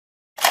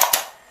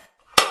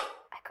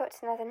got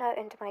another note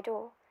under my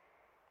door.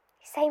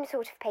 Same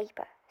sort of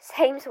paper,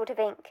 same sort of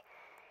ink.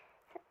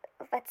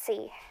 Let's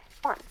see.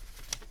 1.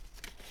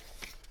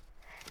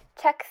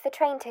 Check the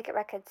train ticket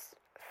records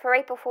for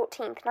April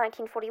 14th,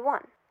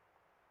 1941.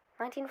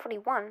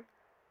 1941?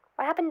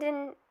 What happened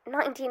in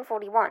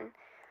 1941?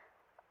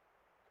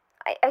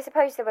 I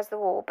suppose there was the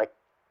war, but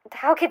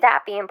how could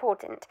that be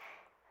important?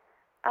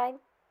 I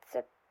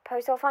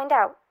suppose I'll find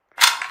out.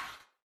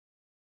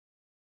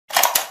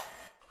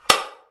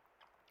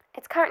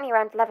 It's currently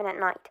around 11 at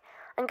night.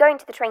 I'm going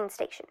to the train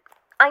station.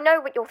 I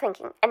know what you're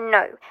thinking, and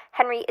no,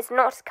 Henry is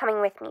not coming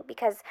with me,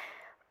 because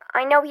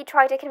I know he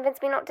tried to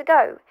convince me not to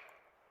go.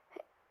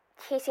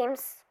 He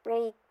seems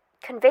really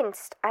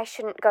convinced I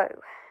shouldn't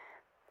go.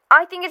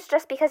 I think it's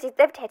just because he's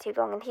lived here too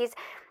long, and he's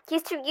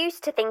too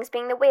used to things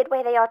being the weird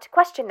way they are to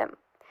question them.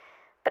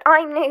 But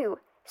I'm new,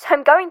 so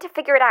I'm going to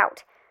figure it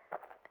out.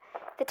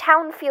 The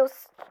town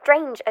feels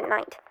strange at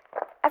night.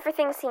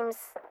 Everything seems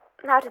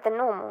louder than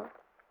normal.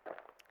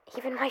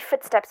 Even my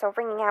footsteps are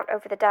ringing out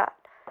over the dirt.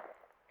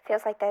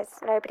 Feels like there's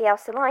nobody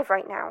else alive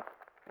right now.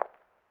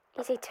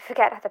 Easy to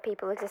forget other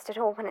people exist at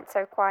all when it's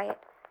so quiet.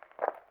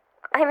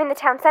 I'm in the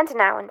town centre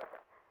now, and...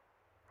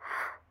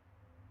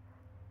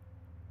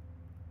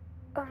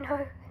 Oh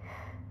no.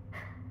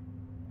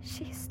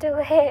 She's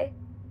still here.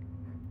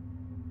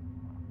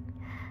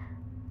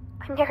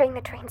 I'm nearing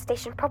the train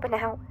station proper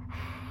now.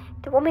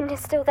 The woman is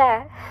still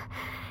there.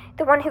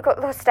 The one who got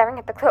lost staring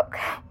at the clock.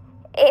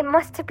 It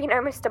must have been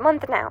almost a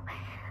month now.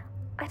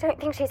 I don't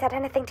think she's had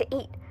anything to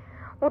eat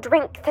or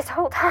drink this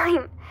whole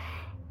time.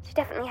 She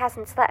definitely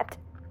hasn't slept.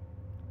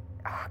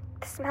 Oh,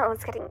 the smell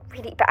is getting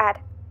really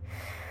bad.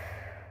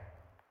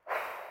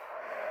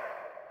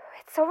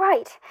 It's all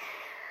right.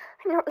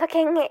 I'm not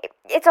looking.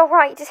 It's all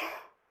right.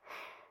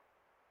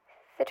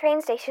 The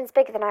train station's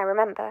bigger than I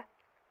remember.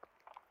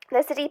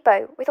 There's a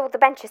depot with all the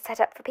benches set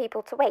up for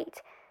people to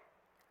wait.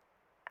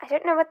 I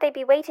don't know what they'd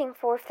be waiting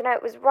for if the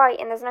note was right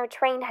and there's no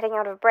train heading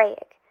out of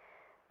Braywick.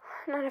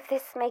 None of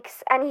this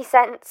makes any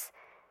sense.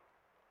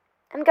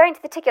 I'm going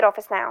to the ticket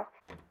office now.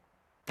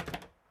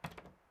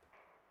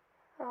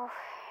 Oh,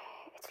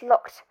 it's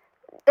locked.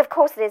 Of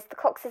course it is. The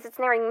clock says it's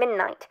nearing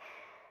midnight.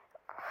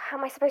 How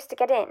am I supposed to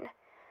get in?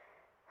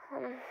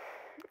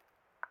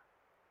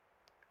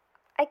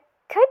 I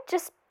could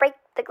just break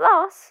the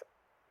glass.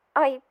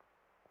 I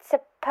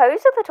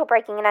suppose a little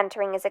breaking and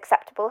entering is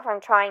acceptable if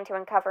I'm trying to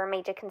uncover a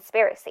major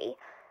conspiracy.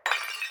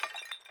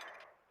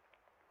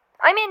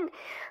 I'm in!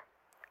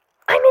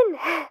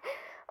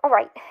 All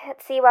right,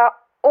 let's see where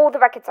all the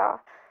records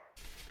are.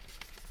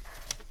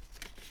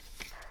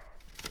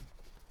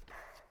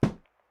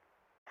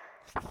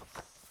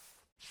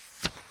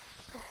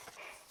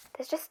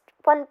 There's just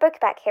one book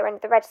back here under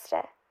the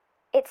register.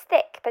 It's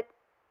thick, but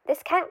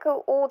this can't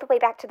go all the way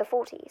back to the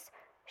 40s.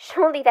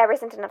 Surely there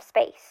isn't enough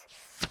space.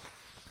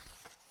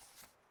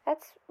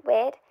 That's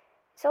weird.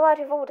 It's all out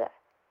of order.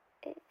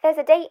 There's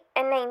a date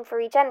and name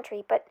for each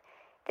entry, but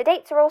the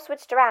dates are all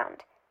switched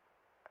around.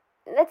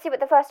 Let's see what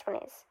the first one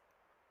is.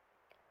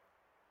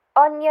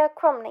 Anya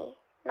Cromley,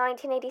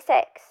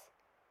 1986.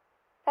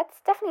 That's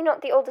definitely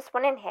not the oldest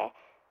one in here.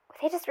 Were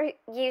they just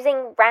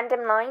using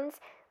random lines?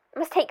 It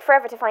must take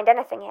forever to find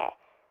anything here.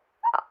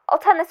 I'll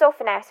turn this off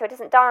for now so it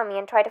doesn't die on me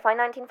and try to find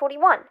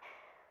 1941.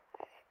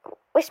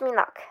 Wish me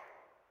luck.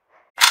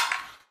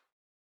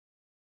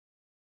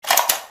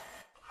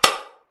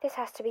 This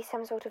has to be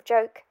some sort of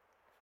joke.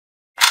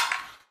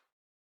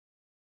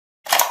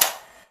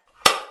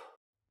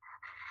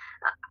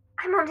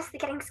 I'm honestly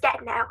getting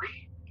scared now.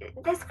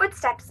 There's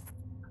footsteps.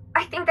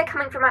 I think they're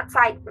coming from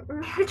outside,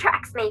 near the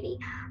tracks maybe.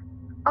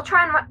 I'll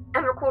try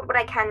and record what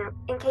I can,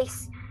 in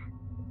case...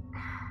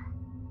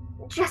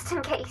 Just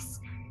in case.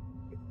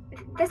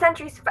 There's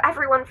entries for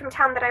everyone from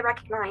town that I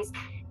recognise,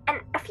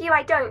 and a few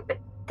I don't, but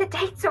the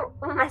dates are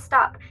all messed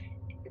up.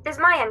 There's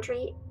my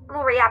entry,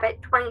 Laurie Abbott,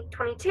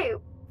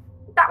 2022.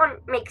 That one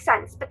makes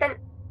sense, but then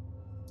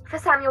for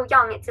Samuel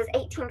Young it says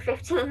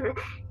 1815.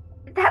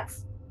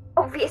 That's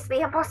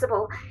obviously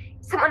impossible.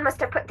 Someone must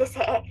have put this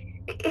here.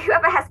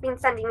 Whoever has been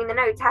sending me the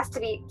notes has to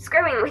be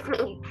screwing with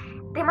me.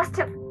 They must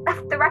have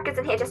left the records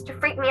in here just to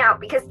freak me out,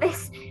 because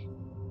this...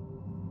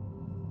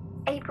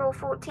 April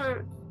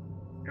 14th,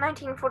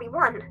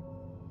 1941.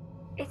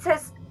 It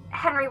says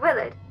Henry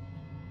Willard.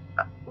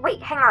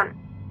 Wait, hang on.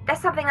 There's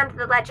something under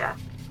the ledger.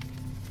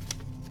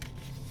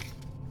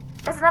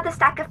 There's another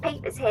stack of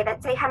papers here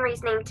that say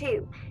Henry's name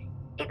too.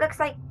 It looks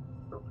like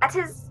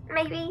letters,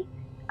 maybe?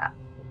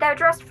 They're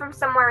addressed from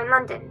somewhere in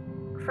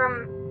London.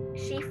 From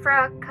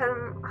Shifra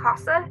Combe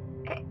Hossa?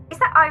 Is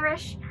that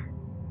Irish?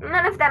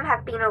 None of them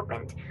have been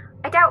opened.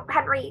 I doubt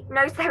Henry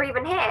knows they're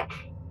even here.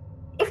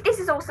 If this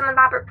is all some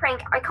elaborate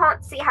prank, I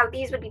can't see how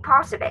these would be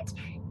part of it.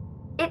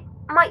 It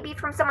might be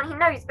from someone he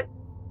knows, but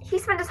he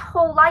spent his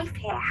whole life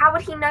here. How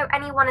would he know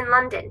anyone in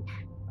London?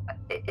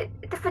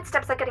 The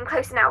footsteps are getting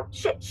closer now.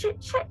 Shit.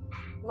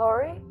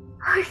 Laurie?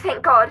 Oh,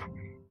 thank God.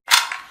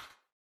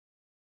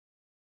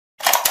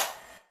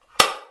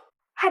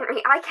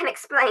 Henry, I can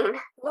explain.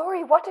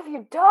 Laurie, what have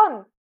you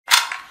done?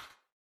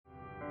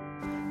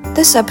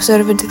 This episode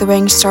of Into the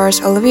Ring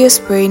stars Olivia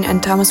Spreen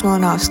and Thomas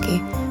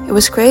Malinowski. It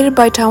was created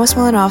by Thomas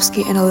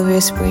Malinowski and Olivia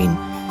Spreen.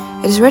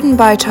 It is written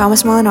by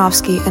Thomas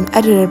Malinowski and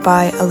edited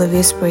by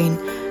Olivia Spreen.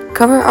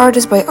 Cover art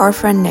is by our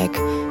friend Nick.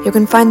 You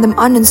can find them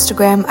on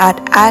Instagram at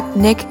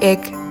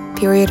 @NickIck_.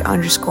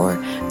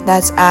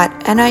 That's at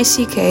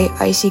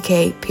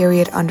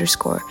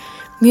NICKICK_.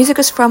 Music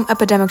is from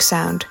Epidemic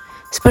Sound.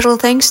 Special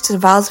thanks to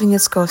Vals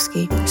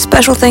Wieniawski.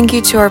 Special thank you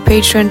to our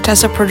patron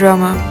Tessa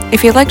Prodroma.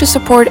 If you'd like to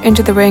support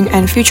Into the Ring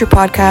and future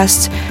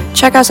podcasts,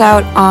 check us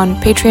out on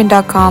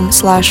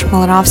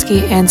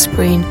patreon.com/Malinowski and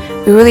Spreen.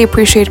 We really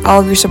appreciate all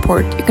of your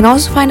support. You can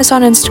also find us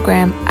on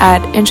Instagram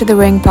at Into the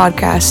Ring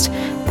Podcast.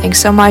 Thanks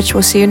so much.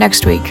 We'll see you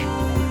next week.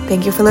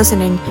 Thank you for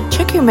listening.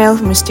 Check your mail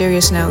for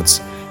mysterious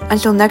notes.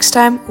 Until next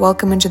time,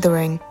 welcome into the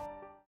ring.